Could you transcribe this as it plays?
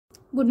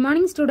Good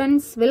morning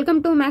students.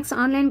 Welcome to Max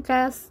online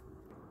class.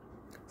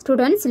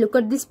 Students, look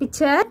at this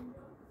picture.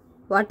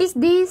 What is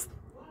this?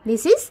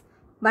 This is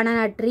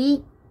banana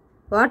tree.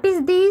 What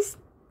is this?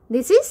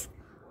 This is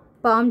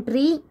palm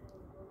tree.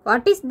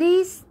 What is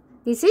this?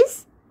 This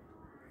is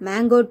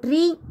mango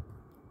tree.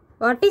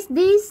 What is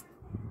this?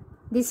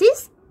 This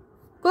is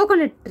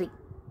coconut tree.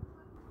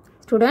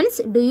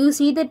 Students, do you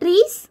see the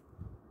trees?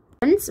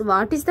 Students,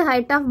 what is the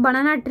height of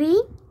banana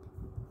tree?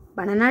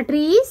 Banana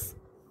tree is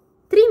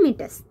 3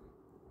 meters.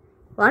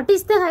 What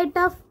is the height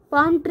of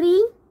palm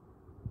tree?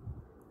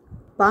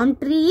 Palm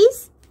tree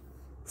is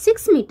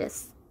 6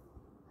 meters.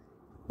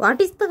 What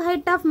is the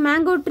height of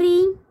mango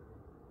tree?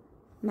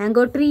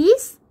 Mango tree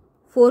is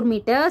 4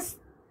 meters.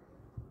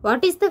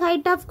 What is the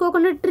height of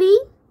coconut tree?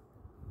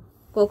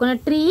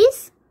 Coconut tree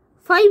is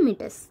 5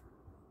 meters.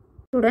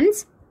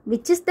 Students,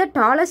 which is the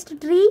tallest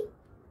tree?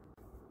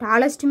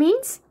 Tallest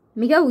means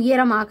மிக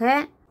உயரமாக.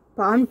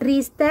 Palm tree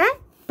is the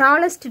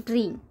tallest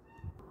tree.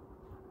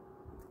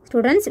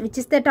 Students, which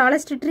is the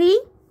tallest tree?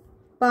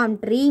 Palm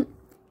tree.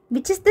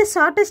 Which is the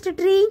shortest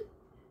tree?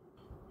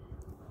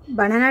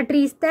 Banana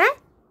tree is the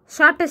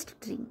shortest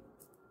tree.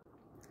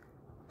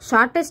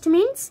 Shortest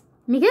means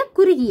மிக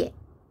குறுகிய.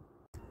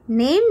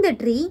 Name the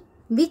tree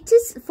which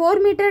is 4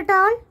 meter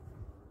tall.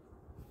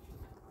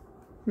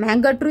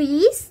 Mango tree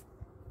is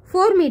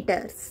 4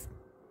 meters.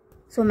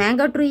 So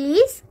mango tree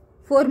is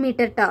 4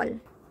 meter tall.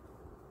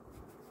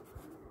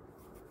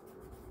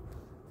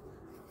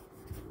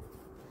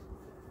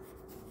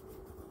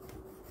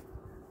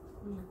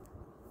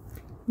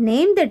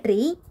 Name the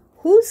tree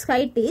whose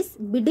height is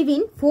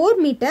between 4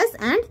 meters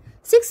and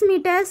 6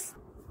 meters.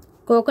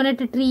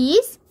 Coconut tree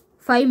is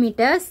 5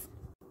 meters.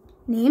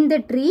 Name the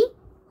tree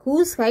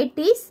whose height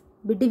is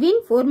between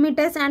 4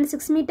 meters and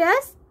 6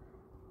 meters.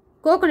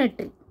 Coconut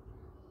tree.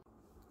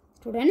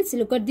 Students,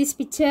 look at this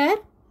picture.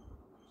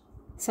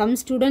 Some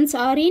students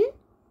are in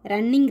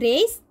running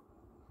race.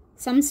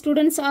 Some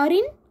students are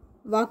in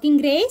walking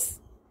race.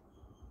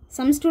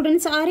 Some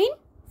students are in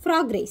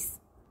frog race.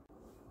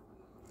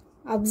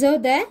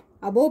 Observe the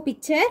above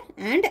picture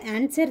and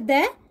answer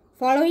the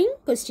following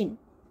question.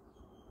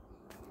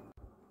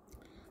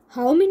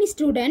 How many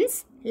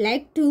students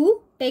like to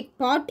take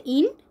part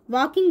in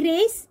walking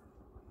race?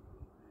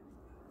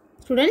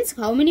 Students,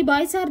 how many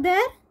boys are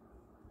there?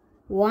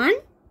 1,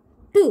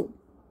 2.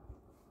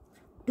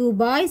 2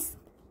 boys.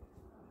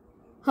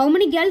 How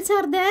many girls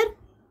are there?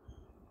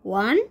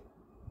 1,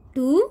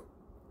 2,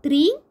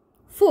 3,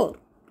 4.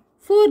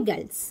 4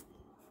 girls.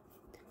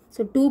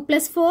 So 2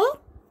 plus 4.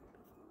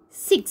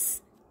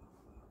 6.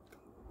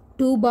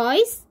 2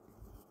 boys,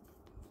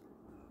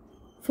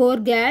 4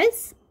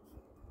 girls.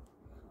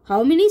 How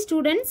many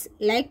students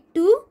like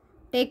to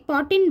take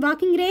part in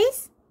walking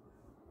race?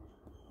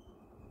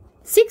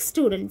 6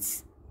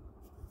 students.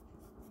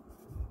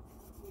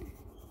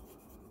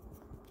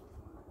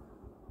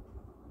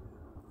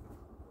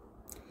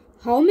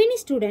 How many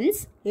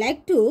students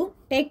like to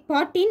take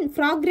part in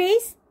frog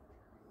race?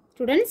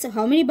 Students,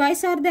 how many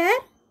boys are there?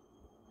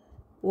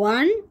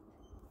 1,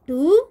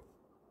 2,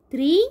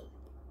 3,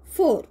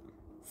 4.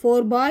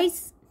 4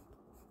 boys.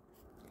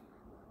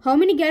 How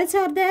many girls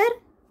are there?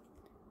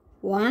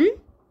 1,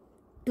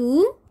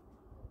 2,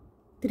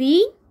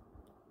 3,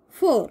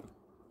 4.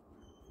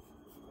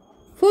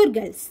 4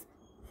 girls.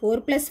 4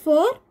 plus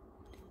 4,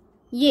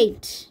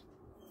 8.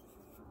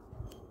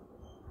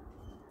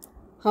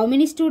 How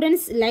many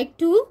students like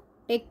to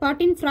take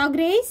part in frog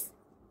race?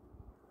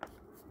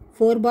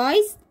 4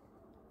 boys.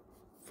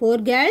 4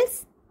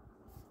 girls.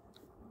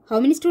 How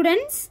many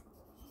students?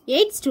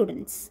 8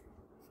 students.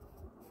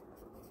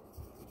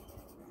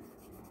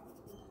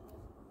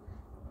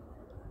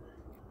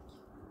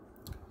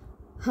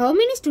 How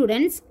many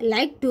students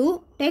like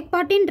to take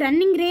part in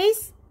running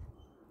race?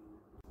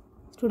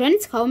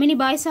 Students, how many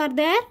boys are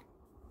there?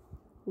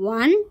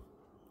 1,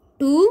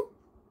 2,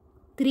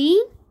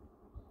 3,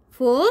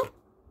 4,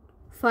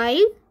 5,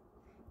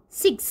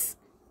 6.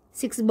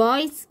 6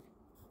 boys.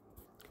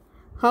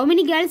 How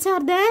many girls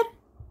are there?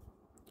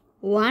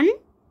 1,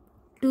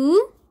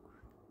 2,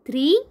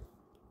 3,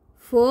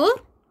 4,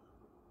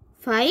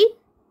 5,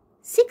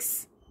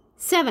 6,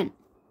 7.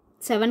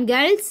 7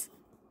 girls.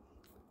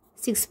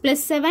 6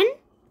 plus 7,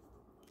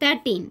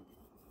 13.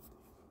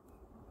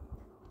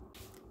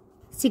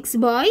 6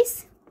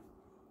 boys,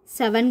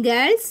 7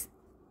 girls.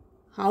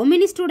 How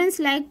many students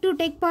like to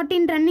take part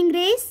in running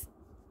race?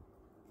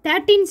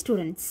 13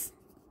 students.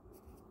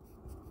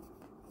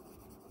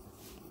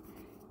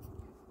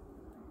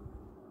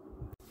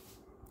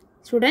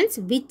 Students,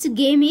 which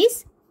game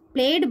is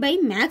played by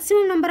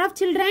maximum number of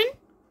children?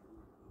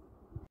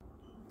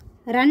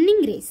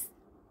 Running race.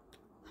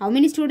 How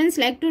many students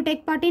like to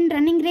take part in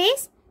running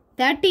race?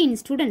 13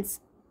 students.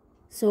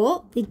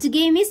 So, which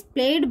game is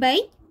played by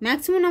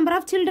maximum number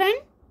of children?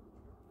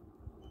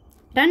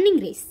 Running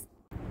race.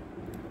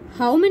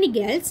 How many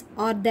girls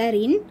are there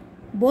in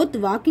both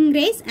walking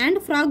race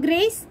and frog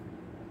race?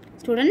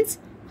 Students,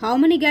 how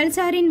many girls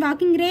are in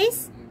walking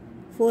race?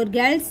 4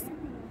 girls.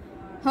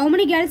 How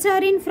many girls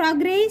are in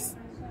frog race?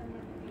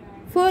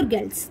 4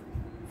 girls.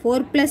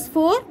 4 plus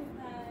 4,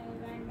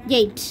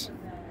 8.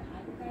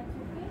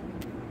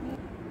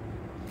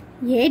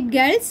 8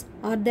 girls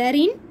are there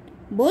in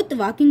both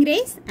walking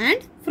race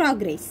and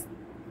frog race.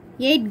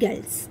 8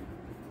 girls.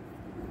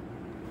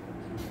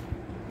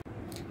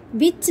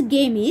 Which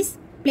game is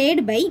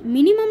played by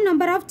minimum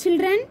number of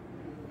children?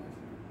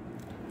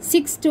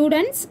 6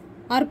 students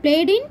are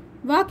played in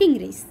walking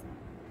race.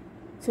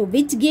 So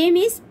which game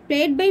is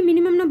played by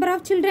minimum number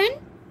of children?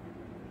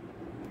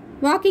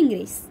 Walking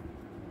race.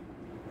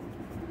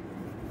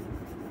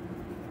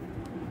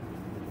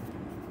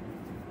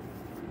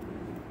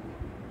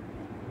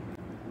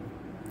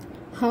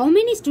 How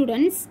many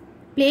students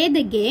play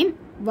the game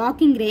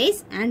walking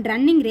race and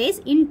running race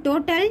in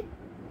total?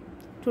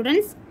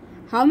 Students,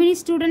 how many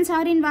students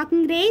are in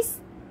walking race?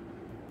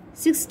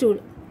 6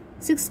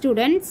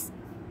 students.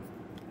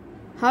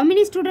 How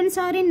many students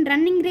are in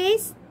running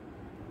race?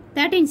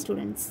 13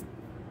 students.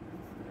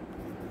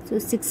 So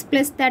 6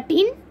 plus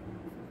 13,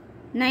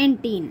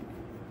 19.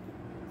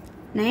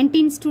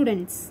 19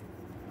 students.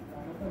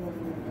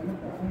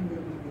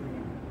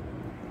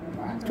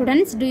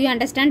 Students, do you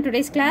understand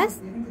today's class?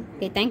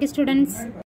 Okay, thank you students.